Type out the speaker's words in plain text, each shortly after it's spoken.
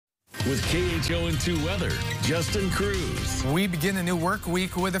with KHON2 Weather, Justin Cruz. We begin a new work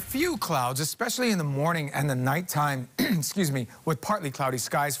week with a few clouds, especially in the morning and the nighttime, excuse me, with partly cloudy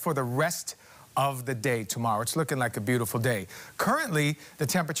skies for the rest of the day tomorrow. It's looking like a beautiful day. Currently, the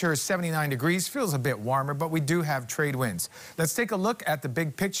temperature is 79 degrees, feels a bit warmer, but we do have trade winds. Let's take a look at the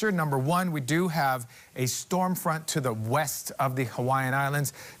big picture. Number one, we do have a storm front to the west of the Hawaiian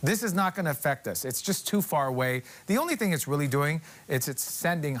Islands. This is not going to affect us. It's just too far away. The only thing it's really doing is it's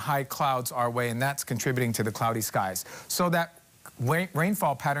sending high clouds our way, and that's contributing to the cloudy skies. So that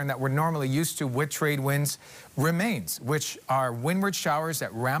rainfall pattern that we're normally used to with trade winds remains, which are windward showers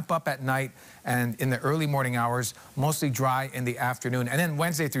that ramp up at night and in the early morning hours, mostly dry in the afternoon. And then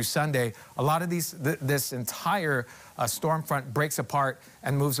Wednesday through Sunday, a lot of this entire storm front breaks apart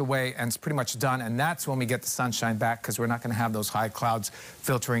and moves away, and it's pretty much done. And that's when we get the sunshine back, because we're not going to have those high clouds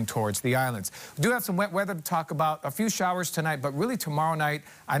filtering towards the islands. We do have some wet weather to talk about. A few showers tonight, but really tomorrow night.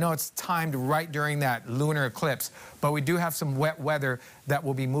 I know it's timed right during that lunar eclipse, but we do have some wet weather that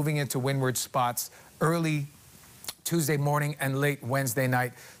will be moving into windward spots early Tuesday morning and late Wednesday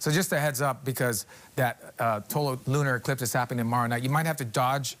night. So just a heads up, because that total lunar eclipse is happening tomorrow night. You might have to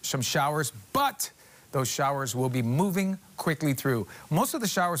dodge some showers, but those showers will be moving quickly through. Most of the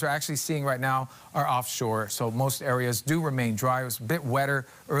showers we're actually seeing right now are offshore, so most areas do remain dry. It was a bit wetter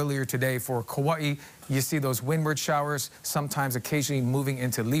earlier today for Kauai. You see those windward showers, sometimes occasionally moving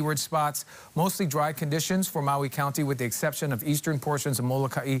into leeward spots. Mostly dry conditions for Maui County, with the exception of eastern portions of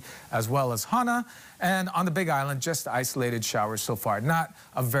Molokai as well as Hana. And on the Big Island, just isolated showers so far. Not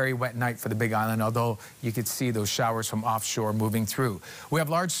a very wet night for the Big Island, although you could see those showers from offshore moving through. We have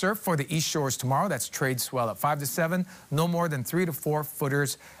large surf for the east shores tomorrow. That's trade swell at 5 to 7. No more than 3 to 4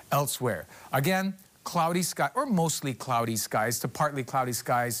 footers elsewhere. Again, cloudy sky, or mostly cloudy skies to partly cloudy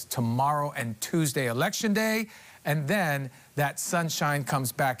skies tomorrow and Tuesday, election day. And then that sunshine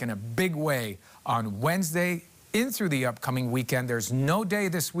comes back in a big way on Wednesday in through the upcoming weekend. There's no day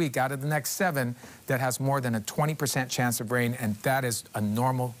this week out of the next 7 that has more than a 20% chance of rain, and that is a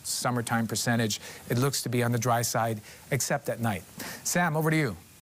normal summertime percentage. It looks to be on the dry side, except at night. Sam, over to you.